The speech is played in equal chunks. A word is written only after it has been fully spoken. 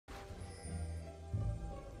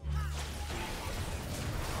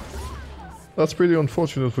That's pretty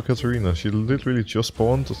unfortunate for Katarina. She literally just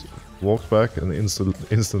spawned, walked back and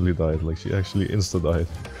instantly died. Like she actually insta-died.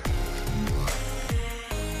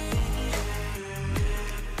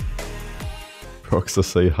 Broxah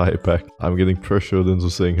say hi back. I'm getting pressured into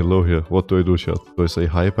saying hello here. What do I do, chat? Do I say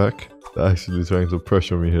hi back? They're actually trying to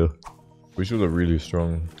pressure me here. We should have really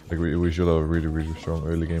strong, like we should have a really strong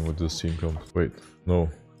early game with this team comp. Wait, no.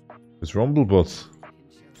 It's Rumblebot.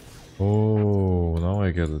 Oh, now I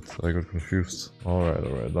get it. I got confused.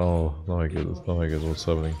 Alright. Now I get it. Now I get what's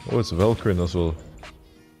happening. Oh, it's Valkyrin as well.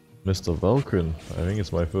 Mr. Valkyrin. I think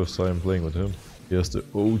it's my first time playing with him. He has the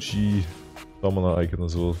OG summoner icon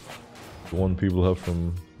as well. The one people have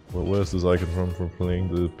from... Well, where's this icon from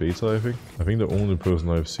playing the beta, I think? I think the only person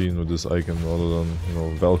I've seen with this icon other than, you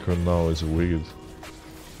know, Valkyrin now is Wicked.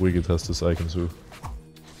 Wicked has this icon too.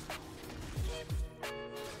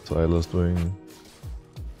 Silas doing...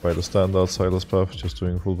 By the standard Silas path, just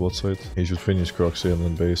doing full bot side. He should finish Broxah and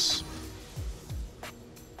then base.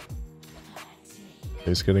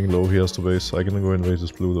 He's getting low, he has to base. I can go invade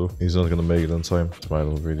this blue though. He's not gonna make it in time.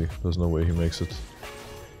 Smile really. There's no way he makes it.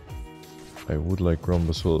 I would like Grump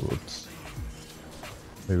as well, but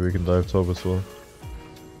maybe we can dive top as well.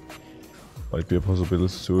 Might be a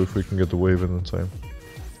possibility too if we can get the wave in time.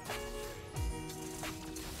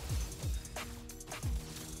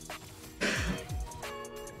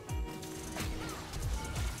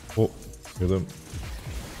 Oh, get him.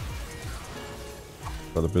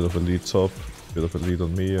 Got a bit of a lead top, bit of a lead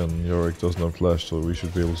on me, and Yorick doesn't have flash, so we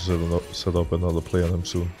should be able to set up another play on him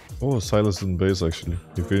soon. Oh, Silas didn't base actually.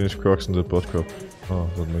 He finished Crocs in the bot crop. Oh,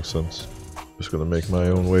 that makes sense. Just gonna make my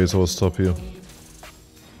own way towards top here.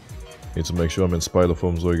 Need to make sure I'm in spider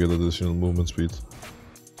form so I get additional movement speed.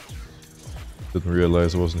 Didn't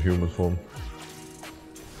realize I was in human form.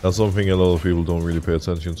 That's something a lot of people don't really pay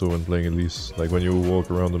attention to when playing Elise. Like when you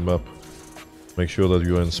walk around the map, make sure that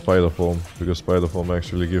you're in spider form, because spider form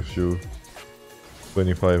actually gives you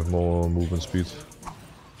 25 more movement speed.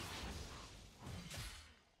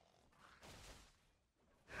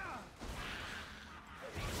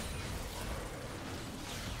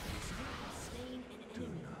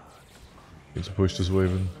 Need to push this wave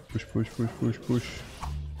in. Push.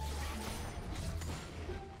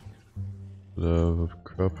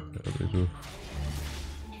 Crap. Yeah, they do.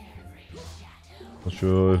 Not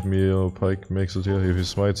sure if me or Pyke makes it here. If he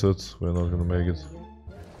smites it, we're not gonna make it.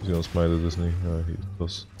 He's gonna smite it, isn't he? Yeah, he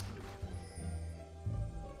does.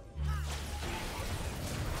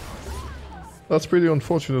 That's pretty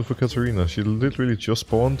unfortunate for Katarina. She literally just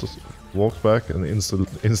spawned, walked back and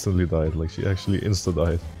instantly died. Like she actually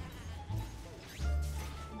insta-died.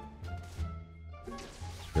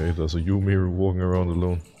 Okay, there's a Yumi walking around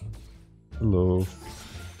alone. Hello.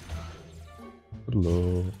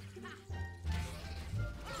 Hello.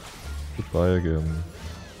 Goodbye again.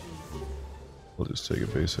 I'll just take a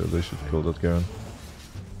base here. They should kill that Garen.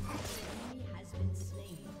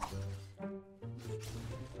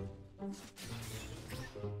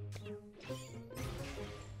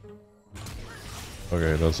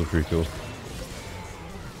 Okay, that's a free kill.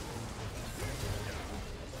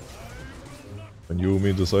 When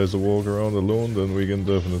Yumi decides to walk around alone, then we can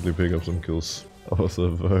definitely pick up some kills. That was a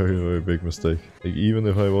very big mistake. Like, even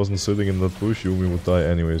if I wasn't sitting in that bush, Yumi would die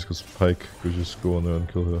anyways, because Pyke could just go on there and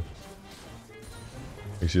kill her.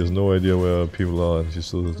 Like, she has no idea where people are and she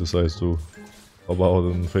still decides to hop out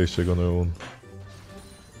and face check on her own.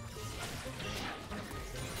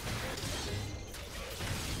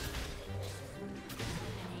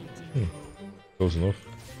 Close enough.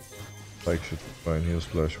 Pyke should find heal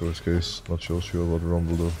splash worst case. Not sure about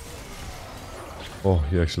Rumble though. Oh,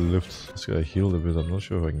 he actually lived. This guy healed a bit. I'm not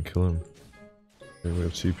sure if I can kill him. Okay, we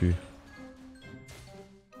have CP.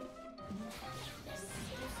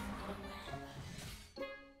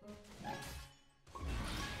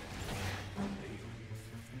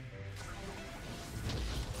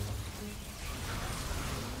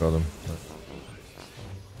 Got him.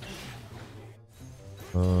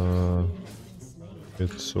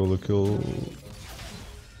 Hit solo kill.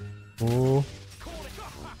 Oh.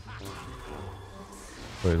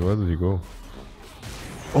 Wait, where did he go?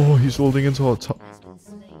 Oh, he's holding into our top.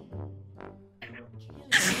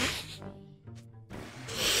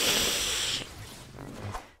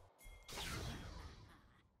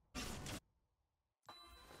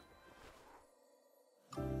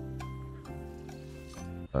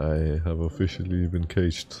 I have officially been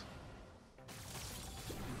caged.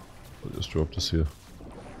 I'll just drop this here.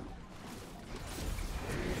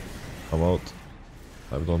 I'm out.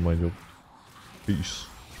 I've done my job. Peace.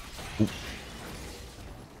 Ooh.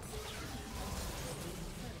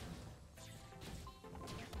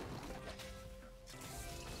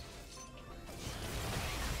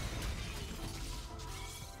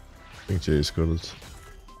 think Jay's got it.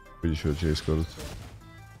 Pretty sure Jay's got it.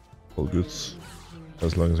 All good.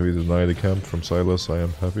 As long as we deny the camp from Silas, I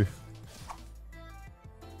am happy.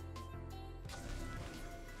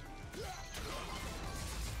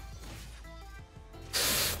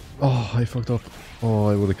 Oh, I fucked up. Oh,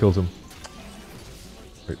 I would have killed him.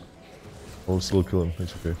 Wait. I will still kill him.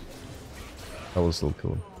 It's okay. I will still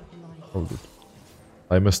kill him. Oh, good.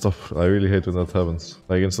 I messed up. I really hate when that happens.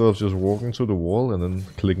 Like, instead of just walking to the wall and then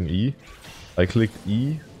clicking E, I clicked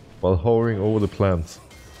E while hovering over the plant.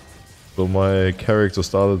 So my character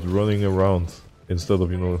started running around instead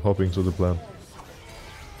of, you know, hopping to the plant.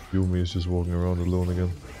 Yumi is just walking around alone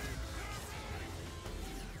again.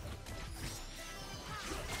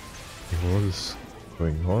 What is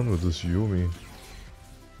going on with this Yumi?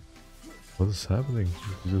 What is happening?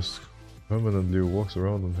 She just permanently walks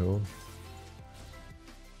around on her own.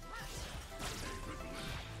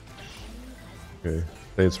 Okay,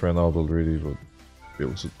 plates ran out already, but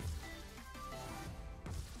feels it.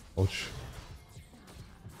 Ouch.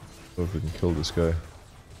 So if we can kill this guy.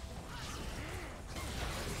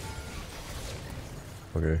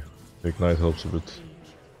 Okay, Ignite helps a bit.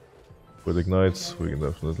 With Ignite, we can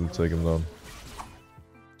definitely take him down.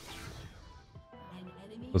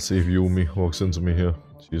 Let's see if Yumi walks into me here.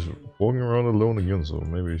 She's walking around alone again, so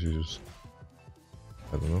maybe she just...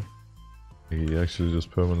 I don't know. He actually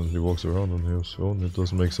just permanently walks around on his own, it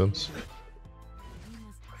doesn't make sense.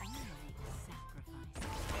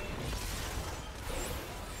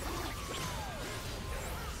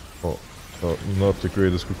 Oh, not the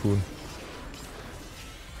greatest cocoon.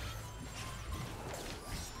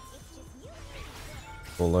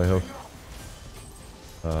 All I have.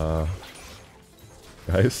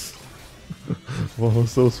 Guys. What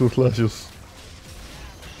was those two flashes?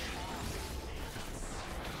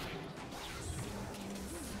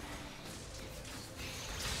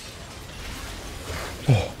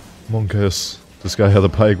 Oh, Monkas. This guy had a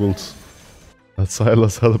pike ult. That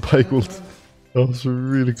Silas had a pike ult. That was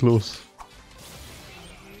really close.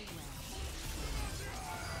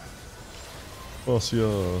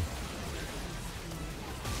 Broxah.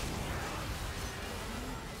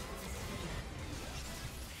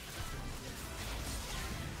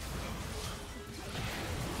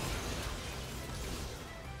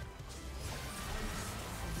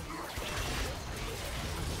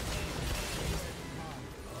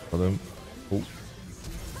 Them. Oh.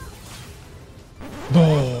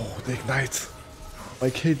 No, the Ignite. My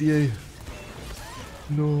KDA.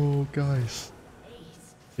 No, guys.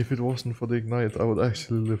 If it wasn't for the Ignite, I would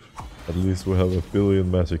actually live. At least we have a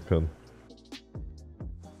billion magic pen.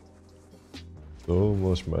 So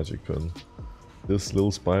much magic pen. This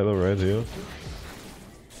little spider right here.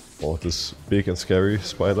 Oh, this big and scary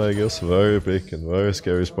spider, I guess. Very big and very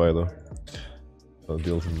scary spider. I'll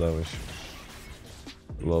deal some damage.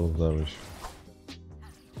 A lot of damage.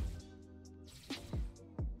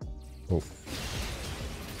 Oh.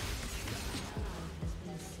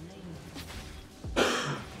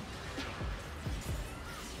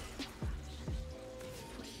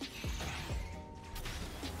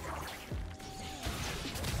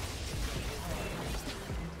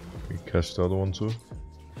 We catch the other one too.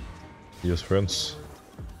 He has friends.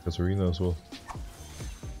 Katarina as well.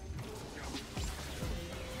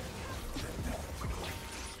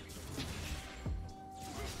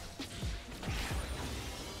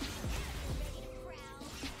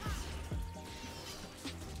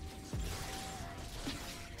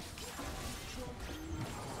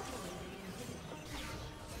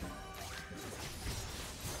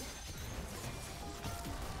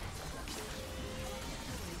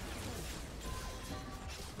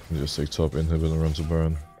 Just take top inhibit and run to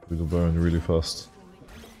Baron. We do Baron really fast.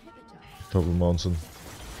 Top of the mountain.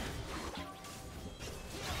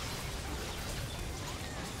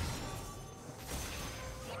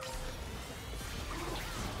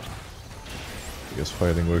 I guess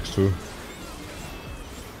fighting works too.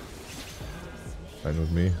 Fine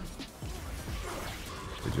with me.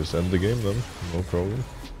 We just end the game then, no problem.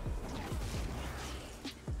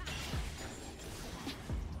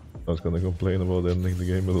 Not gonna complain about ending the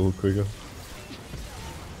game a little quicker.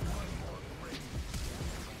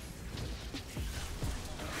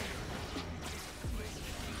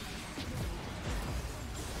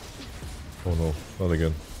 Oh no, not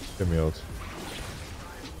again. Get me out.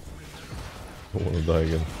 Don't wanna die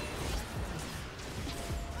again.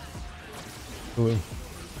 Kill him.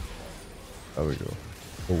 There we go.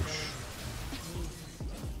 Oh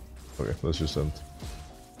Okay, let's just end.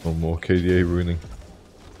 No more KDA ruining.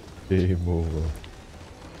 Game over.